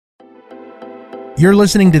You're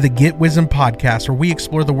listening to the Get Wisdom podcast, where we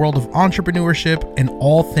explore the world of entrepreneurship and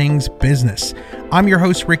all things business. I'm your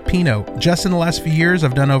host, Rick Pino. Just in the last few years,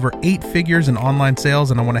 I've done over 8 figures in online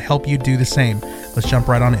sales, and I want to help you do the same. Let's jump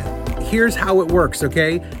right on in. Here's how it works,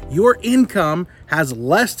 okay? Your income has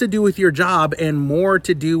less to do with your job and more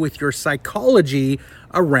to do with your psychology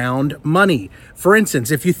around money. For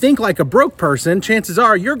instance, if you think like a broke person, chances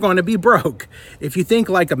are you're going to be broke. If you think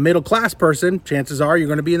like a middle class person, chances are you're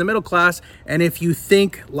going to be in the middle class. And if you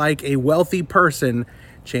think like a wealthy person,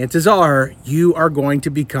 chances are you are going to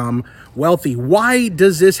become wealthy. Why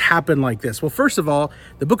does this happen like this? Well, first of all,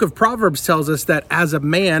 the book of Proverbs tells us that as a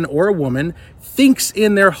man or a woman thinks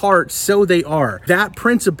in their heart, so they are. That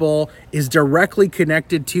principle is directly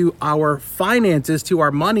connected to our finances, to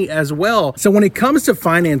our money as well. So when it comes to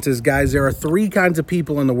finances, guys, there are 3 kinds of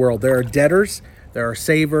people in the world. There are debtors, there are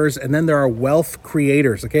savers, and then there are wealth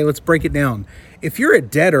creators. Okay, let's break it down. If you're a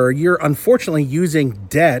debtor, you're unfortunately using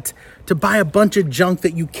debt to buy a bunch of junk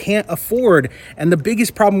that you can't afford. And the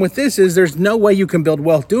biggest problem with this is there's no way you can build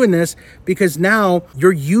wealth doing this, because now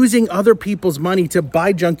you're using other people's money to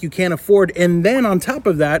buy junk you can't afford. And then on top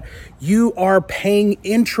of that, you are paying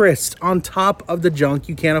interest on top of the junk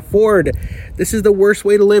you can't afford. This is the worst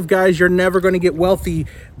way to live, guys. You're never going to get wealthy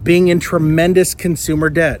being in tremendous consumer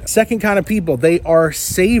debt. Second kind of people, they are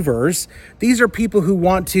savers. These are people who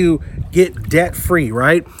want to get debt free,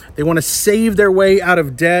 right? They want to save their way out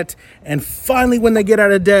of debt. And finally, when they get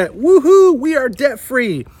out of debt, woohoo, we are debt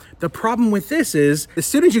free. The problem with this is, as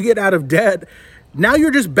soon as you get out of debt, now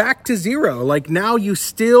you're just back to zero. Like now you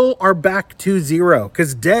still are back to zero,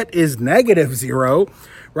 because debt is negative zero,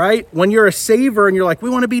 right? When you're a saver and you're like, we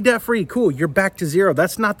want to be debt free, cool, you're back to zero.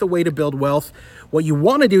 That's not the way to build wealth. What you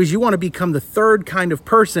want to do is you want to become the third kind of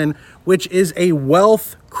person, which is a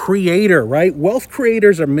wealth creator, right? Wealth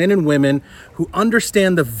creators are men and women who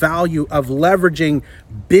understand the value of leveraging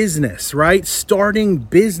business, right? Starting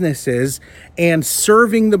businesses and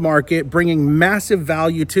serving the market, bringing massive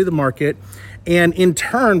value to the market, and in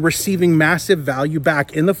turn receiving massive value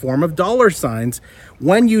back in the form of dollar signs.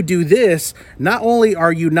 When you do this, not only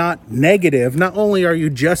are you not negative, not only are you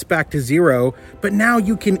just back to zero, but now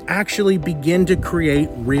you can actually begin to create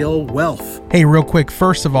real wealth. Hey, real quick,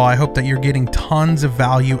 first of all, I hope that you're getting tons of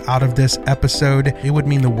value out of this episode. It would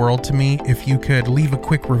mean the world to me if you could leave a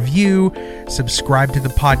quick review, subscribe to the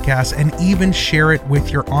podcast, and even share it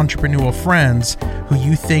with your entrepreneurial friends who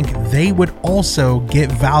you think they would also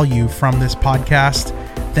get value from this podcast.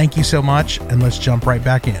 Thank you so much, and let's jump right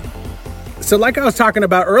back in. So like I was talking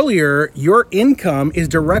about earlier, your income is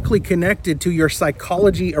directly connected to your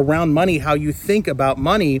psychology around money, how you think about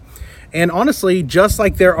money. And honestly, just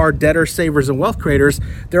like there are debtors, savers, and wealth creators,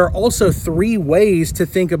 there are also 3 ways to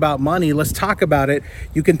think about money. Let's talk about it.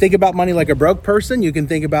 You can think about money like a broke person. You can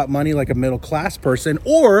think about money like a middle class person,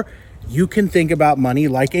 or you can think about money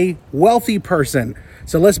like a wealthy person.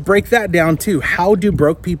 So let's break that down too. How do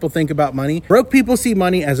broke people think about money? Broke people see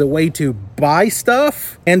money as a way to buy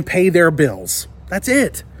stuff and pay their bills. That's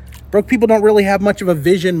it. Broke people don't really have much of a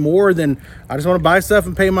vision more than, I just want to buy stuff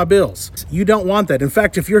and pay my bills. You don't want that. In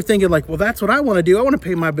fact, if you're thinking like, well, that's what I want to do, I want to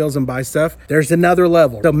pay my bills and buy stuff, there's another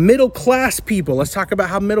level. The middle class people, let's talk about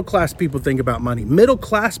how middle class people think about money. Middle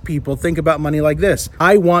class people think about money like this.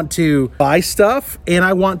 I want to buy stuff and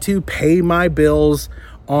I want to pay my bills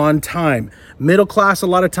on time. Middle class, a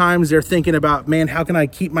lot of times they're thinking about, man, how can I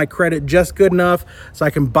keep my credit just good enough so I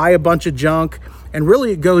can buy a bunch of junk? And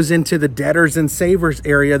really it goes into the debtors and savers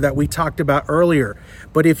area that we talked about earlier.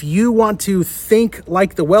 But if you want to think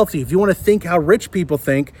like the wealthy, if you want to think how rich people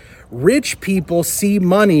think, rich people see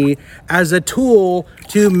money as a tool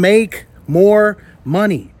to make more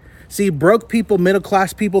money. See, broke people, middle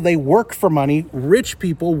class people, they work for money. Rich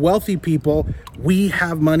people, wealthy people, we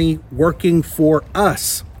have money working for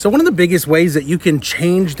us. So one of the biggest ways that you can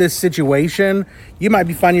change this situation, you might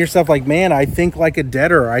be finding yourself like, man, I think like a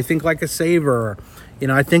debtor, I think like a saver,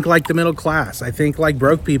 I think like the middle class, I think like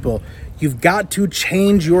broke people. You've got to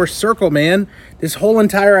change your circle, man. This whole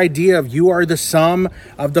entire idea of you are the sum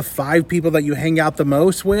of the 5 people that you hang out the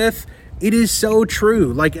most with, it is so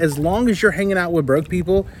true. Like, as long as you're hanging out with broke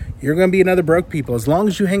people, you're going to be another broke people. As long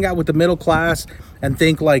as you hang out with the middle class and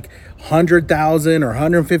think like $100,000 or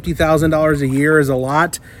 $150,000 a year is a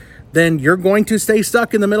lot, then you're going to stay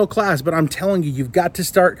stuck in the middle class. But I'm telling you, you've got to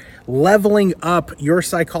start leveling up your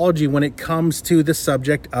psychology when it comes to the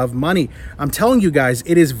subject of money. I'm telling you guys,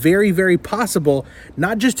 it is very, very possible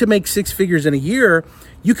not just to make 6 figures in a year.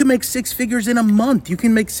 You can make 6 figures in a month. You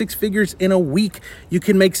can make 6 figures in a week. You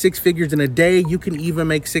can make 6 figures in a day. You can even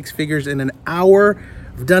make 6 figures in an hour.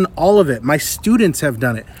 I've done all of it. My students have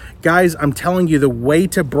done it. Guys, I'm telling you, the way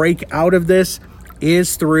to break out of this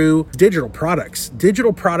is through digital products.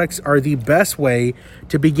 Digital products are the best way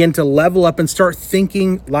to begin to level up and start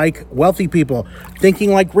thinking like wealthy people,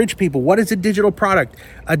 thinking like rich people. What is a digital product?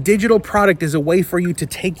 A digital product is a way for you to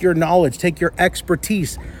take your knowledge, take your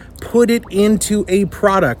expertise, put it into a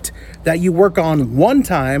product that you work on one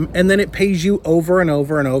time, and then it pays you over and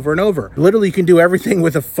over and over and over. Literally, you can do everything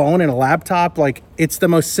with a phone and a laptop. Like, it's the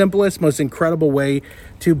most simplest, most incredible way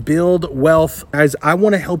to build wealth. Guys, I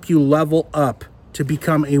want to help you level up to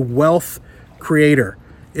become a wealth creator.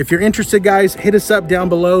 If you're interested, guys, hit us up down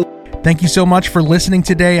below. Thank you so much for listening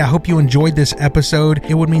today. I hope you enjoyed this episode.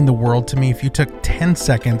 It would mean the world to me if you took 10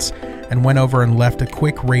 seconds and went over and left a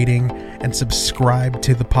quick rating and subscribe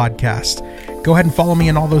to the podcast. Go ahead and follow me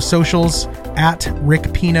on all those socials at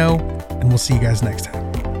Rick Pino, and we'll see you guys next time.